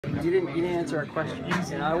you didn't answer our question.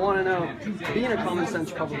 And I want to know, being a common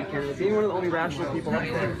sense Republican candidate, being one of the only rational people up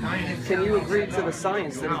there, can you agree to the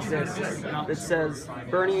science that exists that says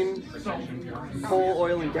burning coal,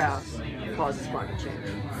 oil, and gas causes climate change?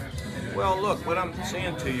 Well, look, what I'm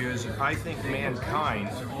saying to you is I think mankind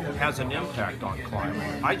has an impact on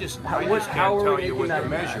climate. I just can't tell you what the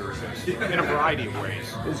measure is in a variety of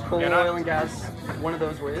ways. Is coal, oil, and gas one of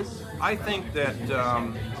those ways? I think that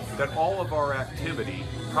that all of our activity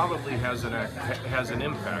probably has an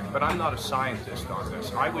impact, but I'm not a scientist on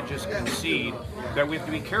this. I would just concede that we have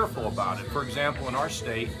to be careful about it. For example, in our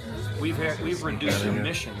state, we've reduced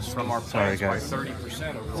emissions from our plants by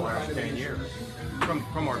 30% over the last 10 years.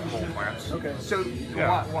 From our coal plants. Okay. So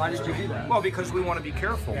why did you do that? Well, because we want to be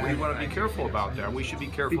careful. We want to be careful about that. We should be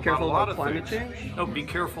careful about a lot of climate things. Change? No, be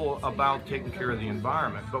careful about taking care of the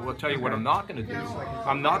environment. But we'll tell you what I'm not going to do.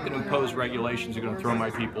 I'm not going to impose regulations that are going to throw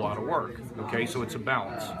my people out of work. Okay, so it's a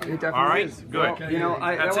balance. It definitely all right, is. good. Well, you know,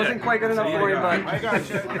 that wasn't quite good enough for you, but I got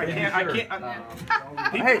you. I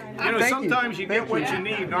can't. Hey, you know, sometimes you get what you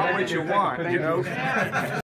need, not what you want. You know.